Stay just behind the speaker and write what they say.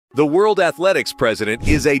The World Athletics president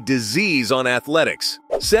is a disease on athletics.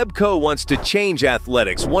 Sebcoe wants to change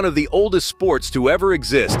athletics, one of the oldest sports to ever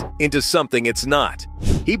exist, into something it's not.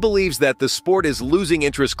 He believes that the sport is losing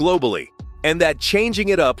interest globally, and that changing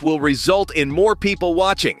it up will result in more people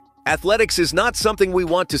watching. Athletics is not something we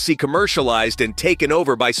want to see commercialized and taken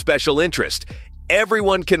over by special interest.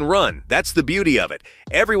 Everyone can run, that's the beauty of it.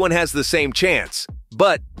 Everyone has the same chance.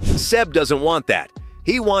 But Seb doesn't want that.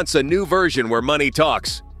 He wants a new version where money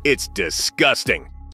talks. It's disgusting.